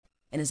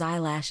and his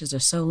eyelashes are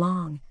so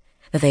long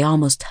that they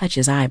almost touch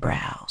his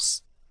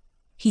eyebrows.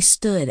 He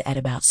stood at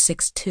about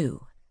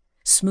 6'2",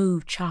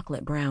 smooth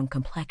chocolate brown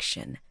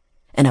complexion,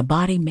 and a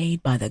body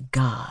made by the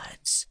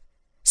gods.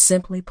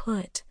 Simply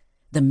put,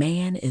 the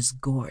man is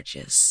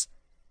gorgeous.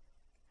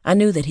 I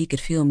knew that he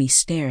could feel me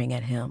staring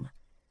at him,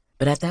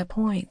 but at that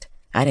point,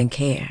 I didn't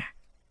care.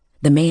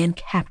 The man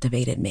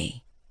captivated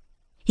me.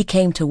 He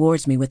came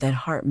towards me with that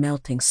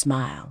heart-melting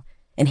smile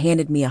and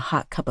handed me a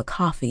hot cup of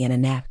coffee and a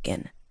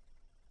napkin.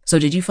 "So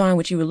did you find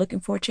what you were looking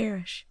for,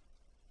 Cherish?"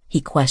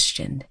 he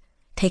questioned,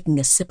 taking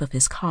a sip of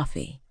his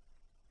coffee.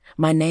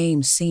 My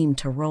name seemed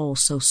to roll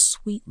so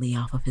sweetly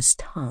off of his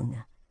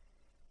tongue.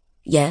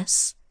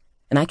 "Yes,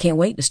 and I can't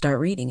wait to start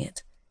reading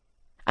it.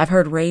 I've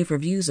heard rave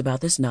reviews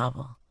about this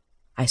novel,"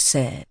 I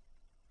said.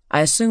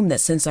 "I assume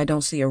that since I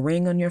don't see a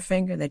ring on your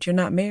finger that you're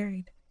not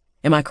married.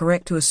 Am I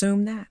correct to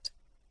assume that?"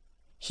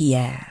 he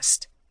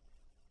asked.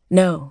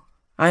 "No,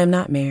 I am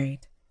not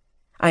married.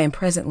 I am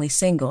presently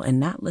single and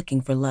not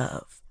looking for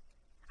love,"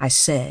 I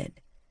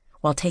said,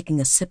 while taking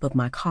a sip of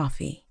my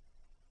coffee.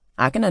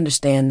 "I can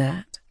understand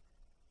that.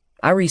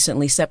 I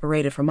recently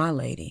separated from my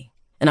lady,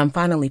 and I'm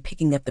finally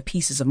picking up the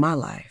pieces of my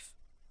life."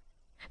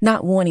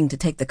 Not wanting to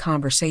take the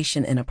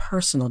conversation in a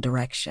personal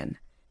direction,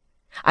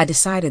 I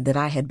decided that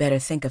I had better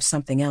think of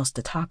something else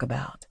to talk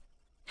about.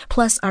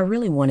 Plus, I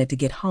really wanted to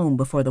get home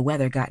before the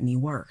weather got any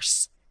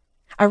worse.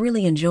 I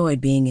really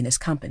enjoyed being in his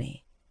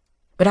company,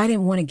 but I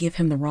didn't want to give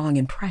him the wrong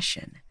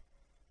impression.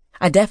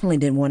 I definitely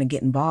didn't want to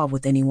get involved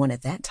with anyone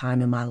at that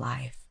time in my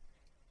life.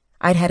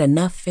 I'd had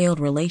enough failed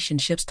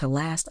relationships to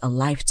last a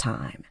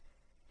lifetime,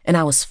 and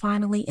I was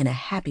finally in a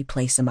happy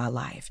place in my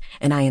life,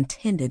 and I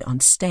intended on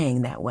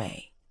staying that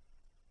way.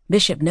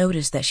 Bishop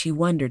noticed that she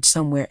wandered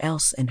somewhere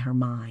else in her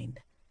mind,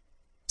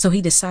 so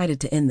he decided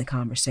to end the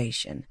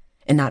conversation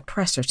and not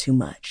press her too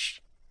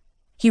much.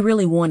 He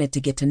really wanted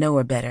to get to know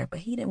her better,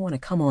 but he didn't want to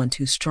come on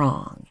too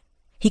strong.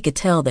 He could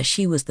tell that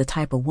she was the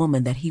type of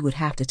woman that he would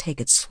have to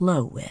take it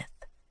slow with,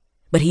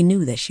 but he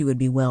knew that she would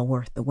be well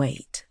worth the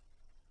wait.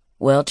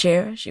 "Well,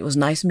 Cherish, it was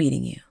nice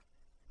meeting you,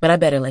 but I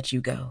better let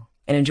you go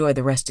and enjoy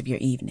the rest of your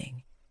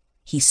evening,"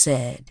 he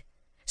said,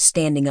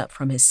 standing up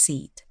from his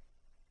seat.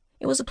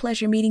 "It was a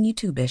pleasure meeting you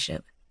too,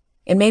 Bishop,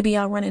 and maybe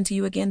I'll run into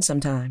you again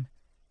sometime,"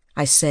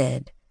 I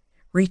said,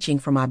 reaching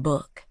for my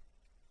book.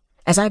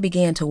 As I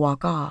began to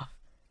walk off,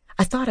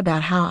 I thought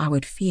about how I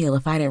would feel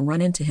if I didn't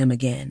run into him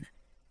again.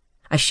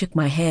 I shook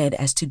my head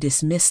as to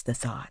dismiss the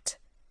thought.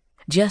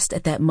 Just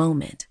at that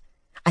moment,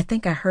 I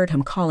think I heard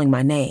him calling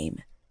my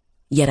name,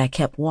 yet I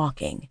kept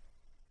walking.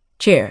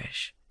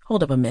 "Cherish,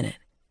 hold up a minute,"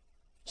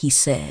 he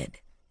said.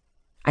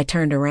 I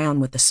turned around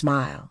with a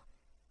smile.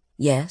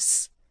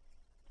 "Yes,"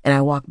 and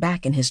I walked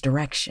back in his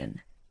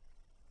direction.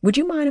 "Would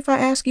you mind if I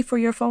ask you for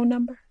your phone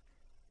number?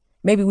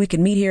 Maybe we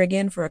could meet here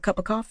again for a cup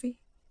of coffee?"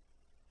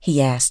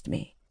 he asked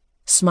me,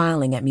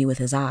 smiling at me with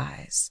his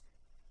eyes.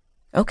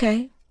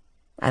 "Okay,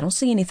 I don't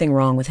see anything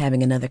wrong with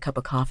having another cup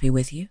of coffee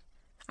with you."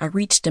 I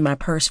reached in my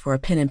purse for a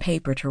pen and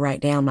paper to write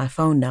down my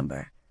phone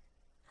number.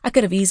 I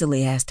could have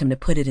easily asked him to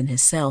put it in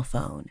his cell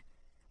phone,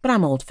 but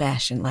I'm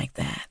old-fashioned like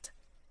that.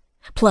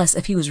 Plus,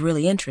 if he was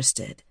really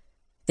interested,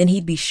 then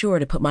he'd be sure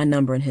to put my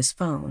number in his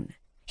phone.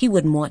 He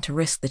wouldn't want to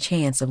risk the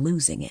chance of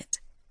losing it.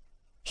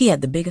 He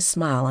had the biggest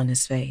smile on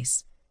his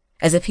face,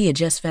 as if he had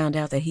just found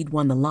out that he'd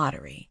won the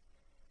lottery.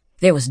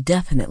 There was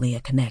definitely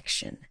a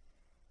connection.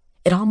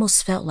 It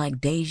almost felt like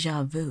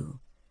déjà vu,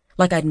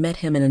 like I'd met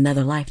him in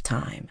another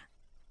lifetime.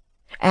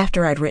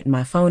 After I'd written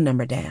my phone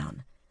number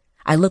down,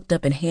 I looked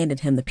up and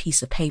handed him the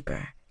piece of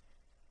paper.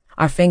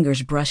 Our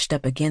fingers brushed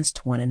up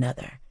against one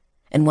another,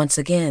 and once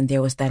again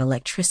there was that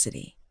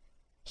electricity.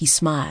 He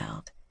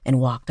smiled and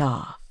walked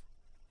off.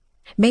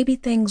 Maybe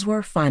things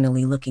were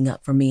finally looking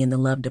up for me in the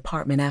love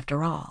department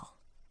after all.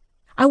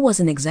 I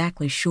wasn't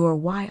exactly sure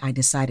why I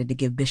decided to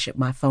give Bishop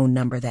my phone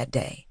number that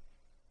day,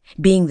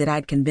 being that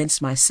I'd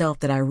convinced myself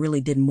that I really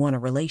didn't want a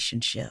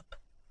relationship.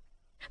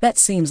 That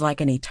seems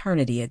like an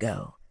eternity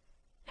ago,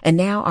 and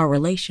now our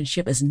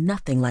relationship is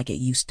nothing like it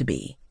used to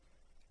be.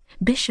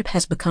 Bishop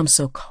has become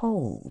so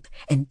cold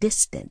and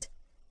distant,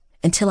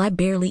 until I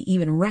barely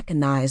even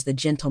recognize the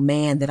gentle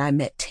man that I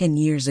met 10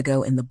 years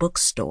ago in the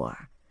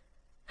bookstore.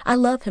 I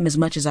love him as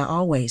much as I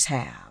always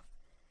have,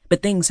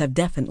 but things have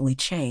definitely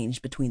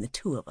changed between the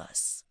two of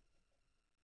us.